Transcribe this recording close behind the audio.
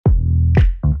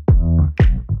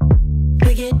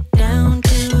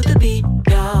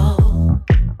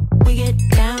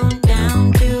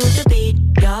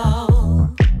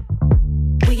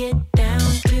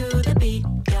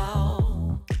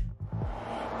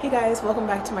Hey guys, welcome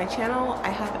back to my channel. I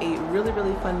have a really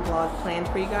fun vlog planned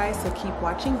for you guys, so keep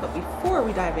watching. But before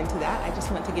we dive into that, I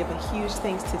just want to give a huge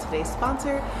thanks to today's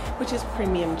sponsor, which is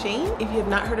Premium Jane. If you have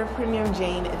not heard of Premium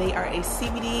Jane, they are a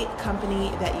CBD company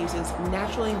that uses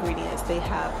natural ingredients. They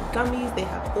have gummies, they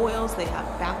have oils, they have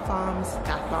bath bombs.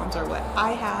 Bath bombs are what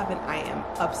I have and I am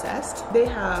obsessed. They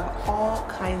have all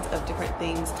kinds of different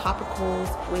things, topicals,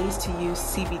 ways to use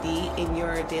CBD in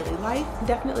your daily life.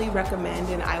 Definitely recommend,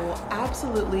 and I will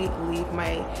absolutely leave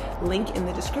my link in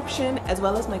the description as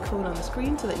well as my code on the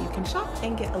screen so that you can shop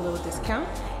and get a little discount.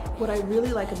 What I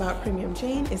really like about Premium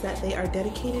Jane is that they are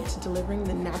dedicated to delivering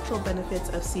the natural benefits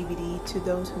of CBD to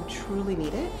those who truly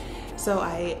need it. So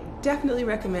I definitely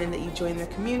recommend that you join their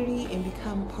community and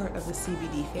become part of the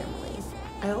CBD family.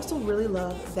 I also really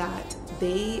love that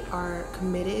they are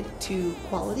committed to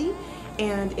quality,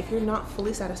 and if you're not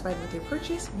fully satisfied with your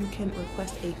purchase, you can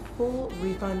request a full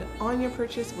refund on your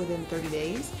purchase within 30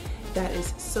 days. That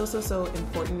is so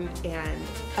important, and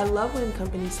I love when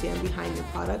companies stand behind your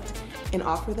product and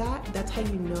offer that. That's how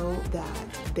you know that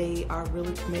they are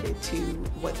really committed to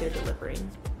what they're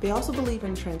delivering. They also believe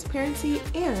in transparency,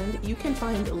 and you can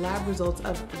find lab results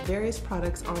of various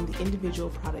products on the individual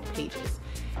product pages.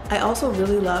 I also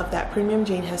really love that Premium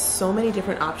Jane has so many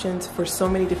different options for so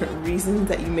many different reasons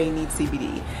that you may need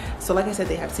CBD. So like I said,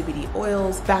 they have CBD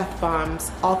oils, bath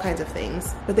bombs, all kinds of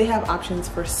things. But they have options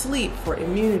for sleep, for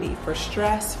immunity, for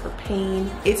stress, for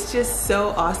pain. It's just so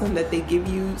awesome that they give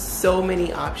you so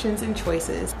many options and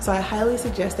choices. So I highly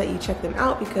suggest that you check them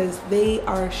out because they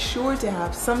are sure to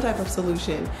have some type of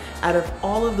solution out of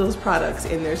all of those products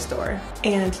in their store.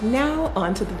 And now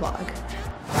on to the vlog.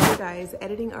 Hey guys,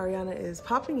 editing Arianna is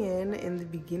popping in the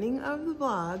beginning of the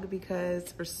vlog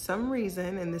because for some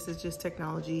reason, and this is just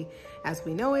technology as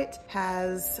we know it,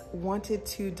 has wanted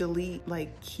to delete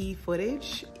like key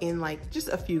footage in like just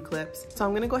a few clips. So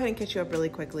I'm gonna go ahead and catch you up really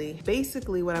quickly.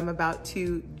 Basically what I'm about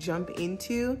to jump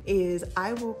into is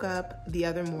I woke up the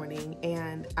other morning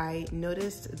and I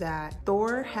noticed that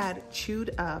Thor had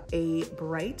chewed up a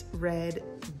bright red,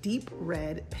 deep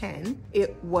red pen.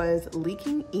 It was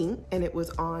leaking ink and it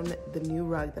was on the new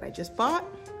rug that I just bought.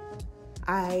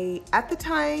 I, at the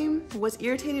time, was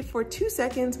irritated for 2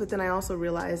 seconds, but then I also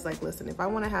realized, like, listen, if I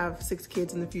want to have 6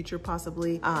 kids in the future,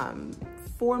 possibly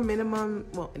 4 minimum,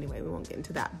 well, anyway, we won't get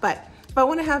into that. But if I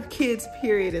want to have kids,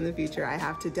 period, in the future, I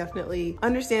have to definitely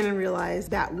understand and realize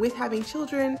that with having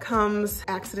children comes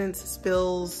accidents,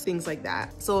 spills, things like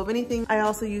that. So if anything, I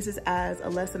also use this as a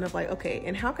lesson of like, okay,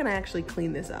 and how can I actually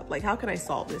clean this up? Like, how can I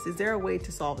solve this? Is there a way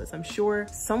to solve this? I'm sure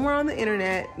somewhere on the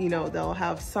internet, you know, they'll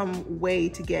have some way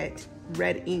to get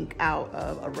red ink out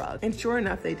of a rug. And sure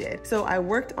enough, they did. So I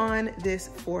worked on this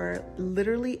for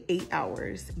literally 8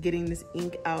 hours, getting this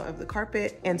ink out of the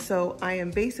carpet. And so I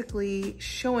am basically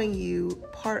showing you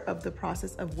part of the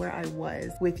process of where I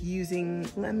was with using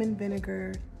lemon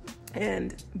vinegar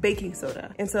and baking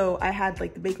soda. And so I had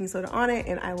like the baking soda on it,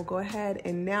 and I will go ahead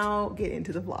and now get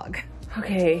into the vlog.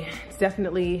 Okay, it's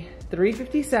definitely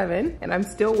 3:57 and I'm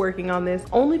still working on this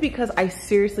only because I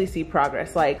seriously see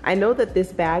progress. Like, I know that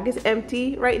this bag is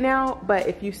empty right now, but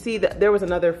if you see that there was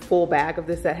another full bag of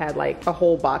this that had like a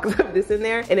whole box of this in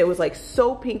there, and it was like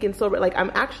so pink and so red. Like,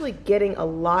 I'm actually getting a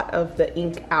lot of the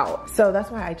ink out. So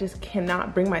that's why I just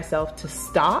cannot bring myself to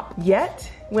stop yet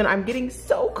when I'm getting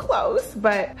so close.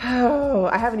 But oh,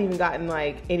 I haven't even gotten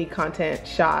like any content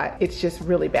shot. It's just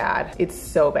really bad. It's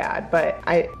so bad, but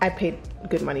I paid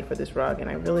good money for this rug and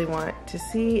I really want to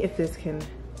see if this can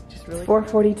just really.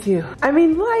 442. I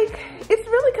mean, like, it's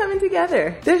really coming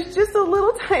together. There's just a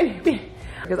little tiny bit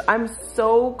because I'm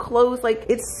so close. Like,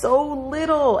 it's so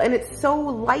little and it's so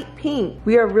light pink.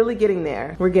 We are really getting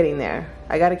there. We're getting there.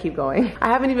 I gotta keep going. I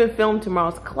haven't even filmed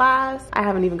tomorrow's class. I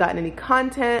haven't even gotten any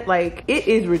content. Like, it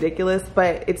is ridiculous,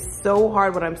 but it's so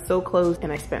hard when I'm so close,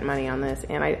 and I spent money on this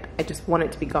and I just want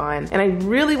it to be gone. And I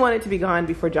really want it to be gone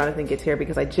before Jonathan gets here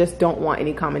because I just don't want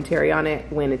any commentary on it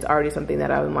when it's already something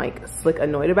that I'm like slick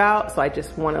annoyed about. So I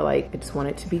just wanna I just want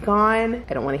it to be gone.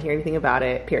 I don't wanna hear anything about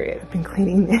it, period. I've been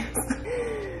cleaning this.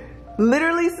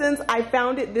 Literally since I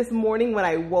found it this morning when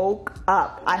I woke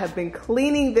up, I have been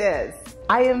cleaning this.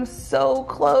 I am so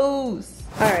close.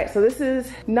 All right, so this is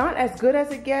not as good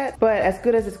as it gets, but as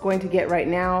good as it's going to get right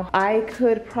now. I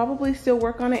could probably still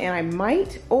work on it, and I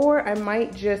might, or I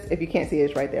might just, if you can't see it,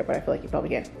 it's right there, but I feel like you probably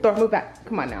can. Thor, move back,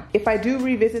 come on now. If I do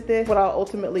revisit this, what I'll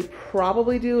ultimately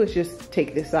probably do is just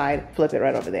take this side, flip it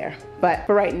right over there. But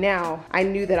for right now, I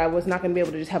knew that I was not gonna be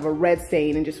able to just have a red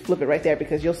stain and just flip it right there,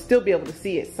 because you'll still be able to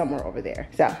see it somewhere over there.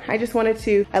 So I just wanted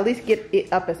to at least get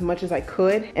it up as much as I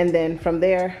could, and then from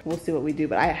there, we'll see what we do.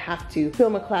 But I have to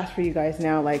film a class for you guys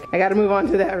now. Like, I gotta move on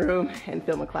to that room and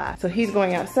film a class. So he's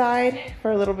going outside for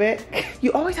a little bit.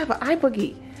 You always have an eye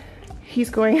boogie.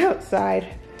 He's going outside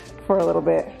for a little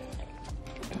bit.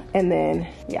 And then,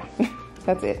 yeah,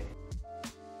 that's it.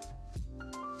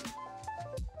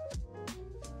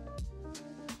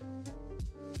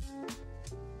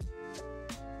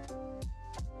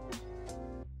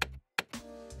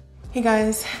 Hey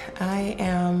guys, I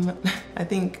am, I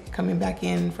think, coming back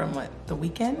in from the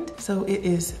weekend. So it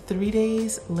is 3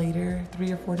 days later,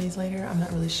 3 or 4 days later, I'm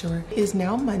not really sure. It is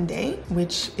now Monday,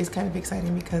 which is kind of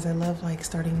exciting because I love like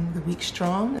starting the week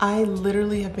strong. I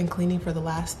literally have been cleaning for the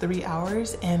last 3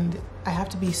 hours, and I have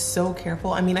to be so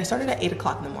careful. I mean, I started at 8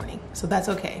 o'clock in the morning, so that's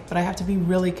okay. But I have to be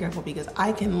really careful because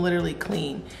I can literally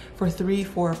clean for 3,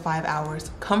 4, or 5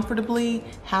 hours comfortably,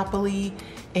 happily,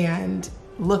 and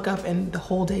look up and the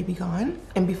whole day be gone.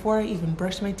 And before I even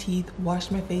brushed my teeth,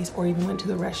 washed my face, or even went to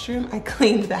the restroom, I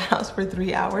cleaned the house for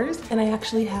 3 hours. And I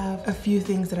actually have a few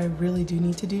things that I really do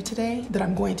need to do today that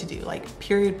I'm going to do, like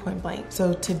period, point blank.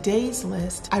 So today's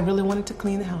list, I really wanted to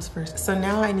clean the house first. So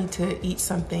now I need to eat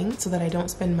something so that I don't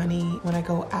spend money when I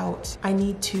go out. I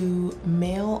need to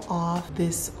mail off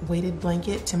this weighted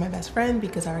blanket to my best friend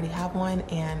because I already have one,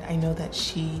 and I know that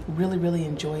she really, really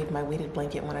enjoyed my weighted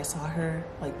blanket when I saw her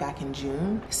like back in June.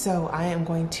 So I am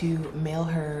going to mail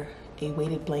her a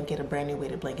weighted blanket, a brand new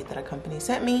weighted blanket that a company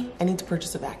sent me. I need to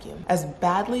purchase a vacuum. As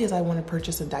badly as I want to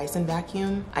purchase a Dyson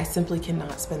vacuum, I simply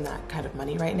cannot spend that kind of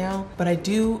money right now, but I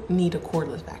do need a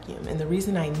cordless vacuum. And the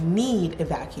reason I need a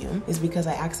vacuum is because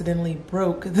I accidentally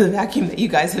broke the vacuum that you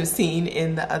guys have seen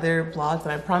in the other vlogs,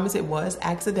 and I promise it was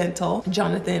accidental.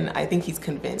 Jonathan, I think he's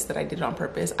convinced that I did it on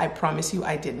purpose. I promise you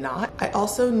I did not. I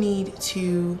also need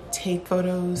to take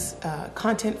photos,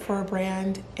 content for a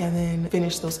brand, and then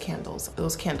finish those candles,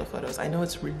 those candle photos. I know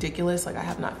it's ridiculous, like I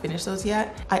have not finished those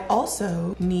yet. I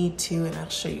also need to, and I'll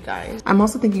show you guys. I'm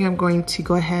also thinking I'm going to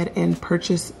go ahead and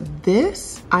purchase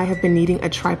this. I have been needing a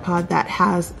tripod that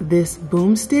has this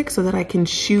boomstick so that I can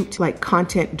shoot like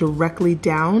content directly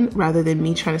down rather than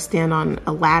me trying to stand on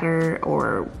a ladder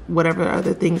or whatever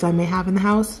other things I may have in the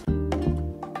house.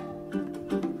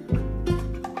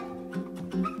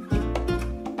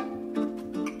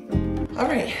 All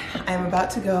right, I'm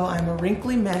about to go. I'm a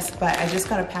wrinkly mess, but I just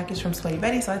got a package from Sweaty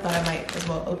Betty, so I thought I might as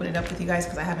well open it up with you guys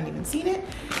because I haven't even seen it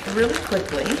really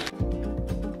quickly.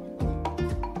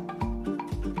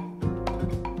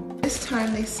 This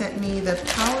time they sent me the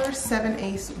Power 7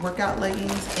 Ace workout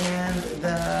leggings and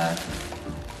the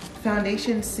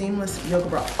Foundation Seamless Yoga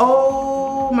Bra.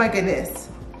 Oh my goodness.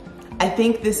 I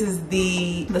think this is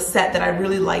the set that I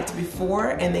really liked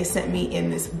before, and they sent me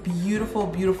in this beautiful,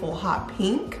 beautiful hot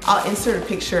pink. I'll insert a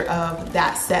picture of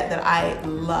that set that I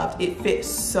loved. It fit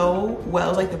so well, it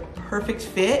was like the perfect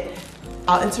fit.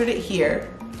 I'll insert it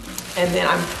here, and then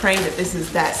I'm praying that this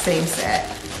is that same set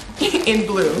in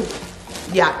blue.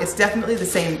 Yeah, it's definitely the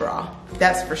same bra,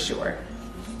 that's for sure.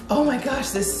 Oh my gosh,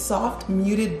 this soft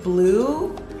muted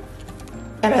blue.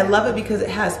 And I love it because it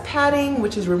has padding,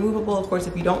 which is removable, of course,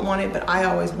 if you don't want it, but I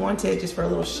always want it just for a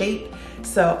little shape.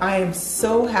 So I am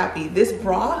so happy. This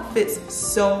bra fits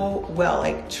so well,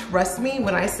 like trust me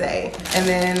when I say. And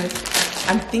then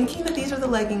I'm thinking that these are the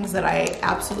leggings that I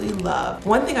absolutely love.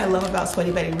 One thing I love about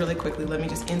Sweaty Betty, really quickly, let me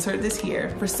just insert this here.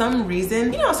 For some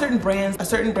reason, you know, a certain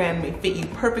brand may fit you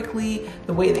perfectly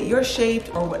the way that you're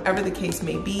shaped or whatever the case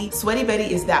may be. Sweaty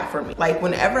Betty is that for me. Like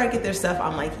whenever I get their stuff,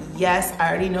 I'm like, yes, I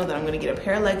already know that I'm gonna get a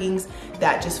pair of leggings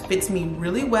that just fits me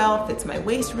really well, fits my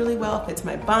waist really well, fits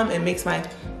my bum, and makes my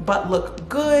butt look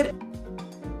good.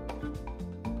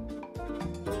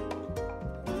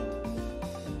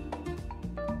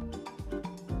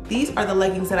 These are the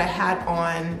leggings that I had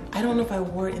on. I don't know if I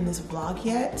wore it in this vlog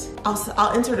yet.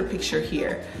 I'll insert a picture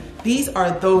here. These are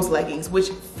those leggings, which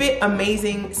fit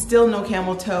amazing, still no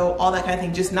camel toe, all that kind of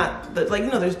thing, just not, like,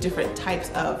 you know, there's different types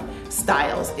of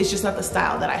styles. It's just not the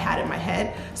style that I had in my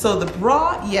head. So the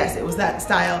bra, yes, it was that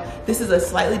style. This is a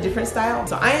slightly different style.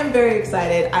 So I am very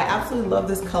excited. I absolutely love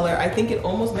this color. I think it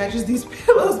almost matches these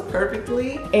pillows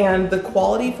perfectly. And the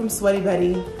quality from Sweaty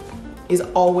Betty is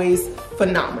always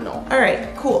phenomenal. All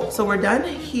right, cool. So we're done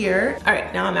here. All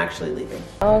right, now I'm actually leaving.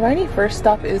 Alrighty, first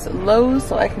stop is Lowe's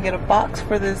so I can get a box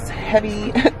for this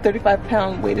heavy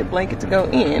 35-pound weighted blanket to go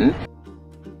in.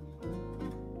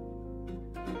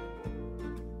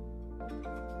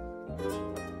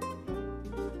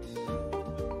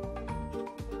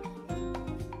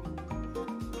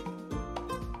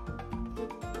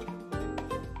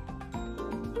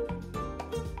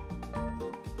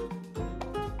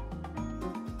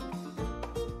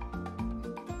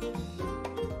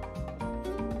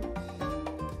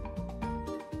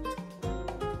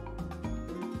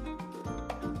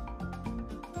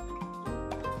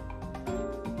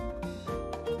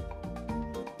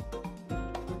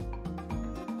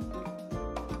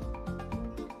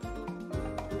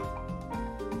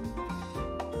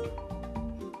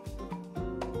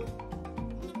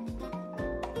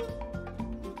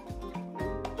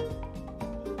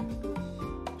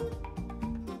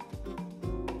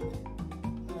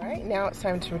 now it's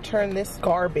time to return this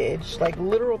garbage, like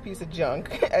literal piece of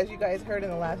junk. As you guys heard in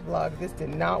the last vlog, this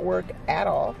did not work at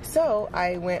all. So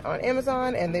I went on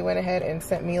Amazon and they went ahead and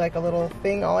sent me like a little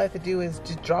thing. All I have to do is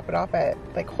just drop it off at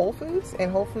like Whole Foods,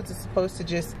 and Whole Foods is supposed to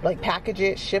just like package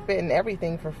it, ship it, and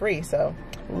everything for free. So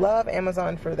love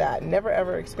Amazon for that. Never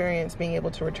ever experienced being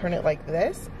able to return it like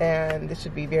this, and this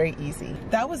should be very easy.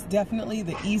 That was definitely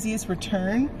the easiest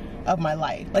return of my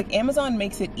life. Like, Amazon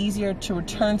makes it easier to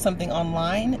return something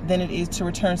online than it is to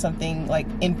return something like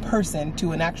in person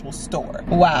to an actual store.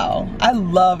 Wow, I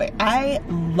love it. I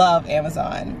love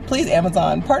Amazon. Please,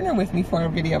 Amazon, partner with me for a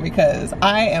video because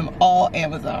I am all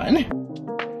Amazon.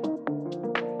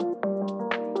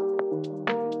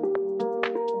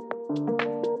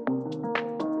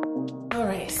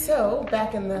 So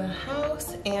back in the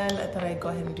house, and I thought I'd go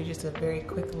ahead and do just a very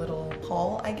quick little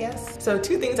haul, I guess. So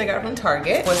two things I got from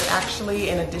Target was actually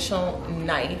an additional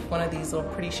knife, one of these little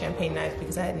pretty champagne knives,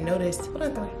 because I had noticed, hold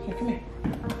on, Toady, here, come here.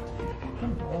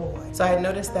 So I had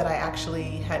noticed that I actually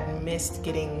had missed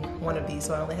getting one of these,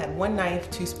 so I only had one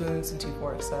knife, 2 spoons, and 2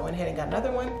 forks. So I went ahead and got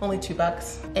another one, only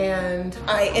 $2. And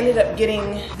I ended up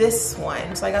getting this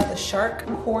one. So I got the Shark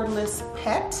Cordless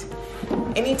Pet.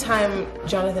 Anytime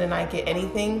Jonathan and I get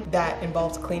anything that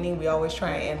involves cleaning, we always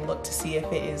try and look to see if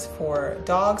it is for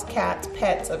dogs, cats,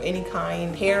 pets of any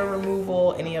kind, hair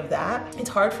removal, any of that. It's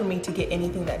hard for me to get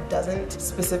anything that doesn't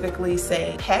specifically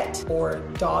say pet or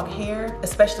dog hair,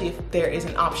 especially if there is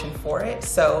an option for it.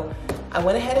 So I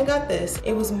went ahead and got this.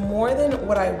 It was more than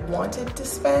what I wanted to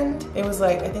spend. It was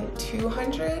like, I think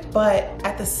 $200, but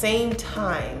at the same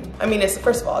time, I mean,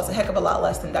 first of all, it's a heck of a lot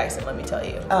less than Dyson, let me tell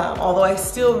you. Although I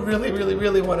still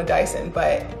really want a Dyson,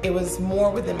 but it was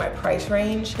more within my price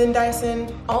range than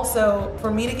Dyson. Also,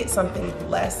 for me to get something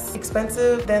less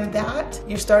expensive than that,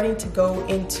 you're starting to go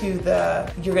into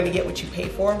the you're gonna get what you pay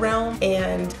for realm.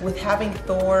 And with having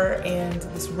Thor and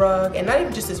this rug, and not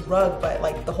even just this rug, but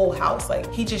like the whole house,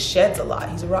 like he just sheds a lot.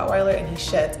 He's a Rottweiler and he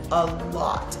sheds a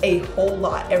lot, a whole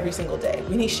lot every single day.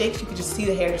 When he shakes, you can just see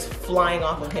the hair just flying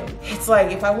off of him. It's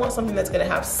like, if I want something that's gonna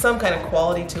have some kind of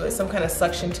quality to it, some kind of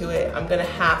suction to it, I'm gonna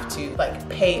have to like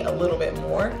pay a little bit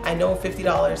more. I know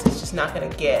 $50 is just not gonna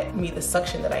get me the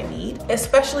suction that I need,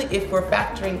 especially if we're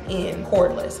factoring in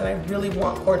cordless, and I really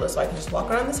want cordless so I can just walk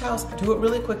around this house, do it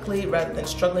really quickly rather than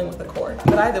struggling with the cord.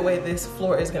 But either way, this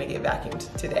floor is gonna get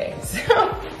vacuumed today.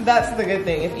 So that's the good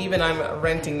thing, if even I'm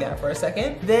renting that for a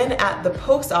second. Then at the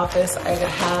post office, I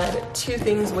had 2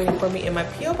 things waiting for me in my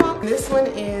P.O. box. This one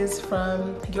is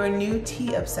from Your New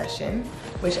Tea Obsession,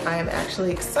 which I am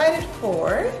actually excited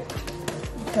for,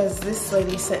 because this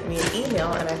lady sent me an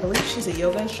email, and I believe she's a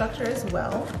yoga instructor as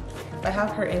well. If I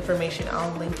have her information,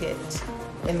 I'll link it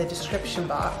in the description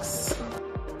box.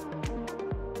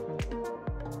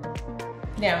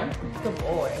 Down. Good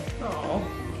boy. Oh,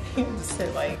 he just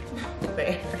sit like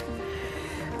there.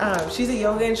 She's a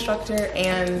yoga instructor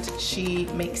and she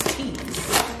makes teas.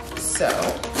 So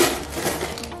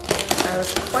I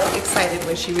was quite excited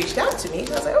when she reached out to me.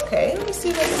 I was like, okay, let me see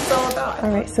what this is all about.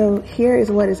 All right, so here is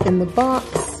what is in the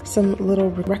box. Some little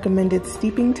recommended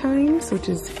steeping times, which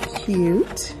is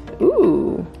cute.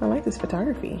 Ooh, I like this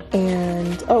photography.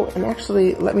 And, oh, and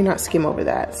actually, let me not skim over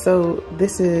that. So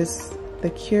this is the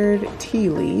cured tea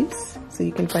leaves, so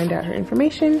you can find out her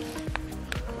information.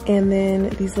 And then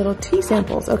these little tea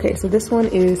samples. Okay, so this one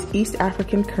is East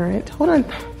African Currant. Hold on.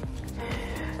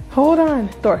 Hold on.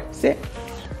 Thor, sit.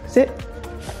 Sit.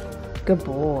 Good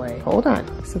boy. Hold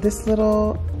on. So this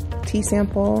little tea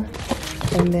sample,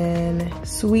 and then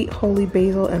Sweet Holy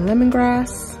Basil and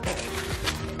Lemongrass.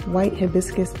 White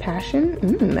Hibiscus Passion.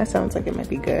 That sounds like it might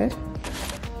be good.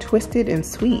 Twisted and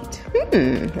Sweet.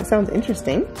 That sounds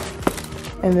interesting.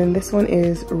 And then this one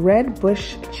is Red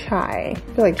Bush Chai. I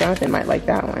feel like Jonathan might like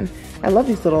that one. I love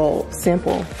these little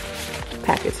sample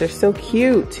packets. They're so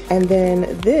cute. And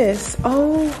then this,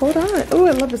 oh, hold on. Oh,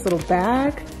 I love this little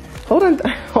bag. Hold on,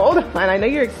 hold on. I know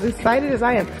you're as excited as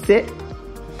I am. Sit.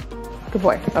 Good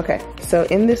boy. Okay, so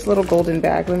in this little golden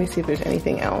bag, let me see if there's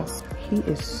anything else. He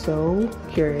is so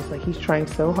curious. Like, he's trying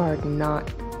so hard not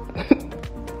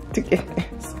to get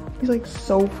this. He's like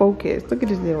so focused. Look at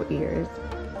his little ears.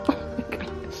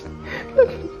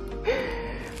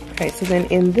 Okay, so then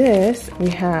in this we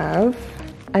have,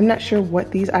 I'm not sure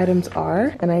what these items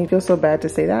are, and I feel so bad to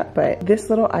say that, but this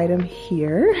little item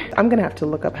here, I'm gonna have to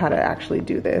look up how to actually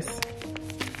do this.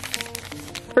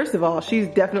 First of all, she's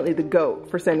definitely the GOAT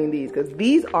for sending these, because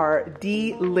these are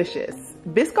delicious.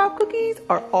 Biscoff cookies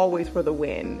are always for the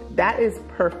win. That is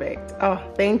perfect. Oh,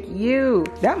 thank you.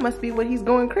 That must be what he's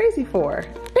going crazy for.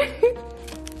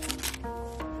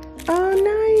 Oh,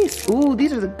 nice. Ooh,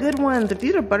 these are the good ones. If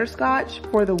these are butterscotch,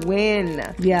 for the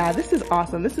win. Yeah, this is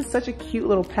awesome. This is such a cute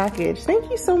little package. Thank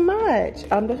you so much.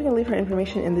 I'm definitely gonna leave her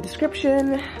information in the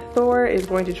description. Thor is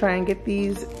going to try and get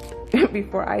these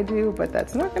before I do, but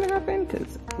that's not gonna happen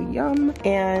because yum.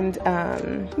 And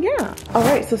yeah. All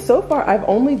right, so far I've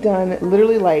only done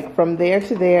literally like from there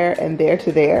to there and there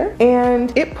to there,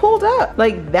 and it pulled up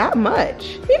like that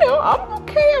much. You know, I'm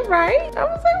okay, right? I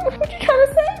was like, what you trying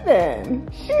to say then?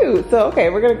 Shoot. So okay,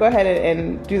 we're gonna go ahead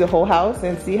and do the whole house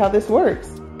and see how this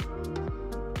works.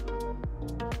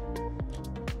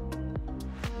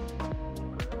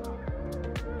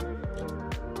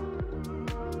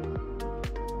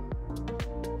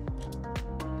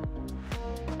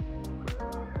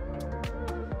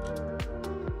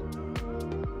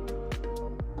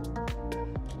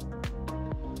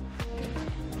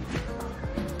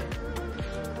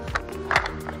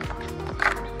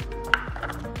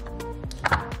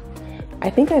 I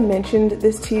think I mentioned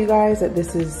this to you guys that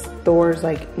this is Thor's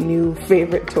like new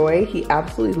favorite toy. He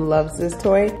absolutely loves this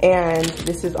toy, and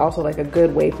this is also like a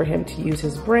good way for him to use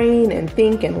his brain and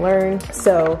think and learn.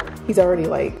 So he's already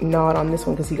like gnawed on this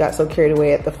one because he got so carried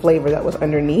away at the flavor that was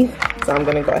underneath. So I'm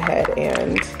gonna go ahead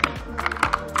and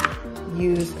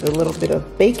use the little bit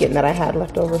of bacon that I had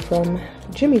left over from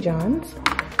Jimmy John's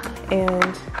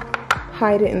and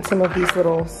hide it in some of these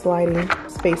little sliding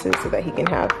spaces so that he can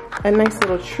have a nice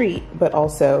little treat, but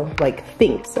also like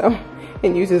think, so,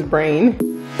 and use his brain.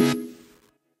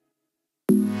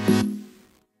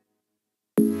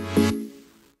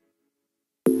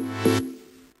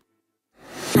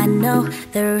 I know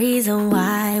the reason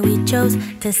why we chose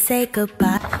to say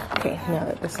goodbye. Okay, now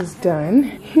that this is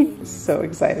done, so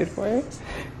excited for it.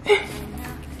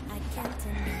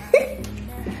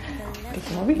 Take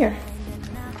him over here.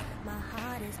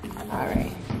 All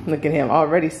right, look at him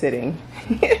already sitting.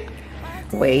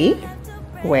 Wait,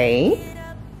 wait.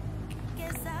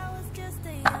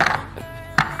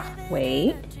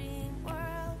 Wait. Wait.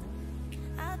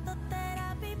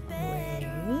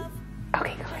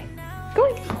 Okay, go ahead. Go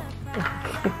ahead.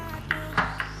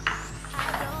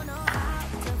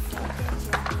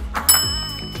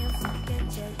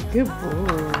 Good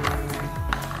boy.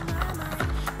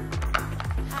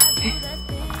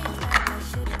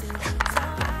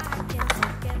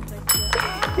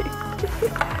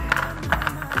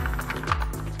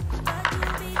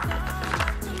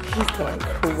 He's going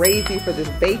crazy for this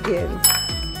bacon.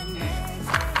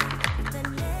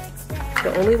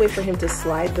 The only way for him to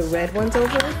slide the red ones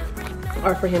over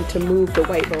are for him to move the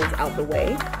white ones out the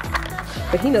way.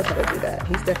 But he knows how to do that.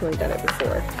 He's definitely done it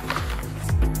before.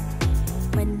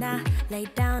 When I lay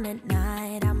down at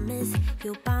night, I miss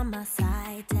you by my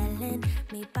side, telling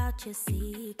me about your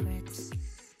secrets.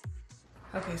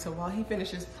 Okay, so while he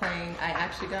finishes playing, I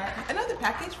actually got another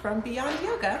package from Beyond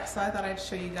Yoga. So I thought I'd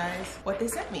show you guys what they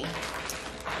sent me.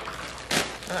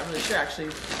 I'm not really sure actually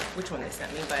which one they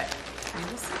sent me, but we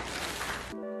will see.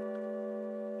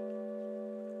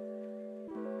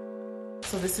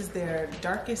 So this is their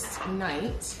Darkest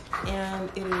Night, and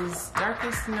it is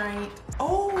Darkest Night.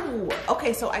 Oh,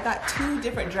 okay, so I got two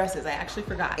different dresses, I actually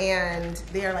forgot. And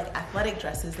they are like athletic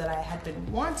dresses that I had been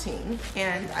wanting.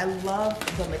 And I love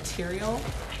the material,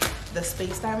 the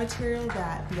space-dye material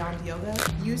that Beyond Yoga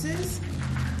uses.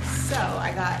 So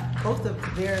I got both of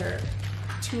their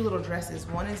two little dresses.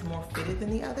 One is more fitted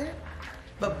than the other,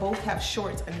 but both have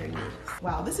shorts underneath.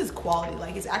 Wow, this is quality.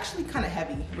 Like, it's actually kind of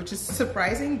heavy, which is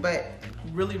surprising, but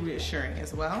really reassuring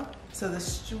as well. So the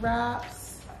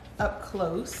straps up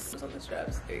close, on the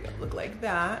straps, there you go, look like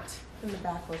that. And the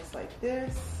back looks like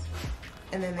this.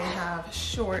 And then they have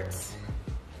shorts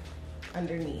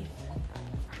underneath.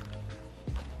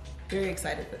 Very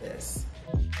excited for this.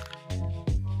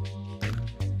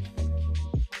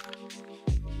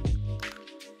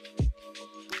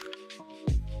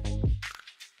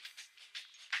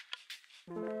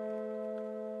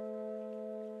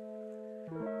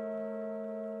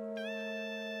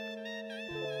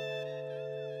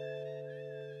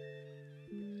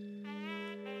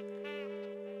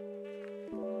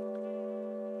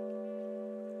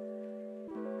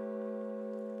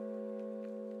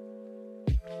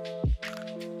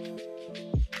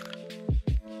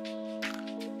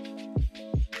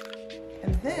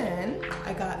 And then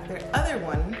I got their other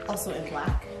one, also in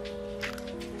black.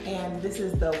 And this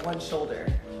is the one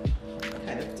shoulder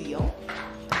kind of deal.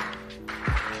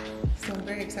 So I'm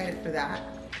very excited for that.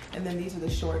 And then these are the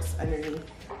shorts underneath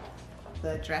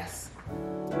the dress.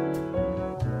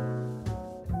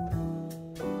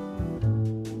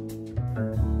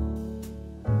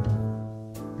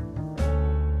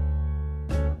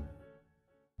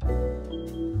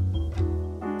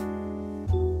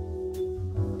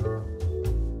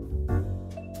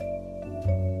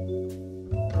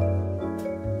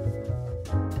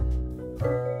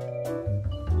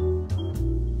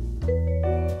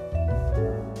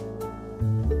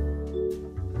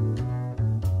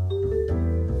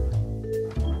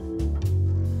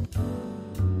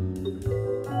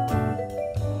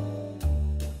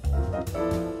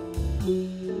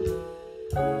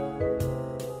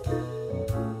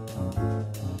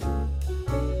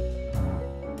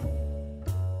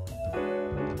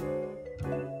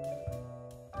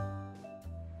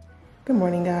 Good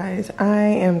morning, guys. I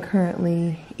am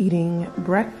currently eating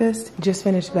breakfast. Just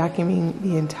finished vacuuming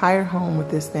the entire home with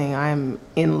this thing. I'm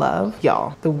in love.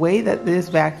 Y'all, the way that this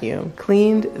vacuum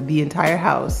cleaned the entire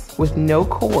house with no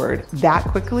cord that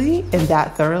quickly and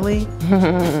that thoroughly,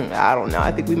 I don't know.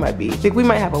 I think we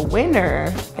might have a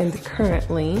winner. And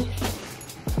currently,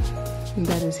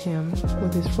 that is him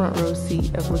with his front row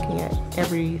seat of looking at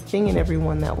everything and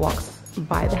everyone that walks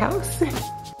by the house.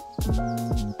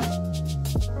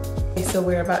 So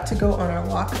we're about to go on our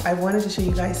walk. I wanted to show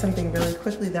you guys something really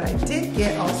quickly that I did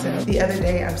get also the other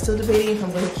day. I'm still debating if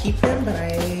I'm going to keep them, but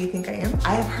I think I am.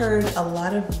 I have heard a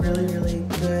lot of really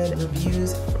good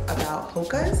reviews about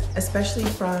HOKAS, especially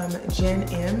from Jen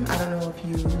M. I don't know if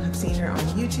you have seen her on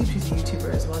YouTube. She's a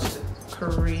YouTuber as well. She's a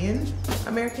Korean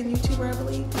American YouTuber, I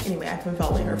believe. Anyway, I've been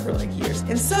following her for like years.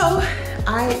 And so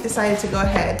I decided to go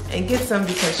ahead and get some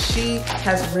because she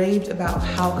has raved about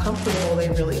how comfortable they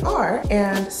really are.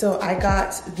 And so I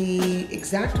got the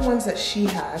exact ones that she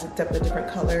has, except a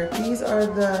different color. These are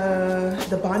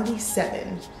the Bondi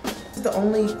 7. This is the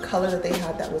only color that they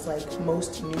had that was like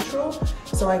most neutral.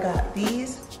 So I got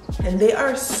these. And they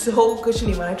are so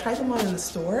cushiony. When I tried them on in the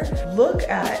store, look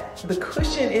at the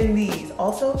cushion in these.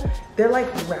 Also, they're like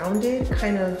rounded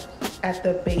kind of at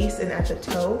the base and at the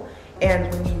toe. And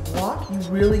when you walk, you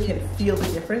really can feel the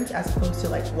difference as opposed to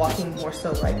like walking more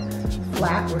so like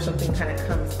flat where something kind of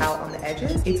comes out on the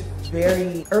edges. It's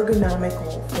very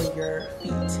ergonomical for your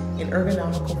feet and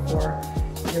ergonomical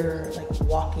for your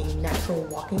like natural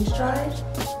walking stride.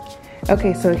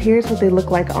 Okay, so here's what they look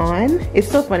like on. It's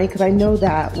so funny because I know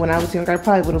that when I was younger, I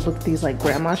probably would have looked at these like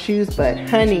grandma shoes, but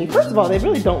honey, first of all, they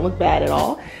really don't look bad at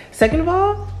all. Second of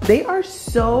all, they are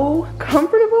so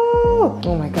comfortable.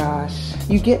 Oh my gosh.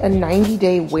 You get a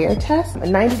 90-day wear test, a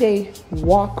 90-day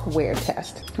walk wear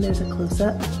test. And there's a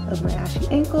close-up of my ashy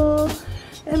ankle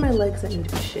and my legs that need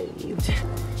to be shaved.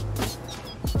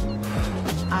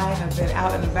 I have been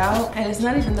out and about, and it's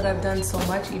not even that I've done so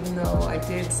much, even though I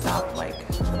did stop like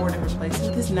 4 different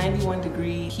places. This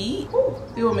 91-degree heat,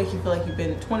 it will make you feel like you've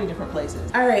been 20 different places.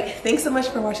 All right, thanks so much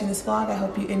for watching this vlog. I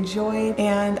hope you enjoyed,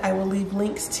 and I will leave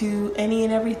links to any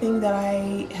and everything that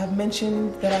I have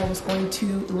mentioned that I was going to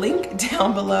link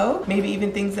down below, maybe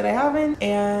even things that I haven't,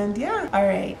 and yeah. All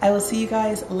right, I will see you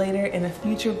guys later in a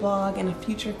future vlog, in a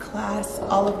future class,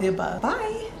 all of the above.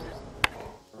 Bye.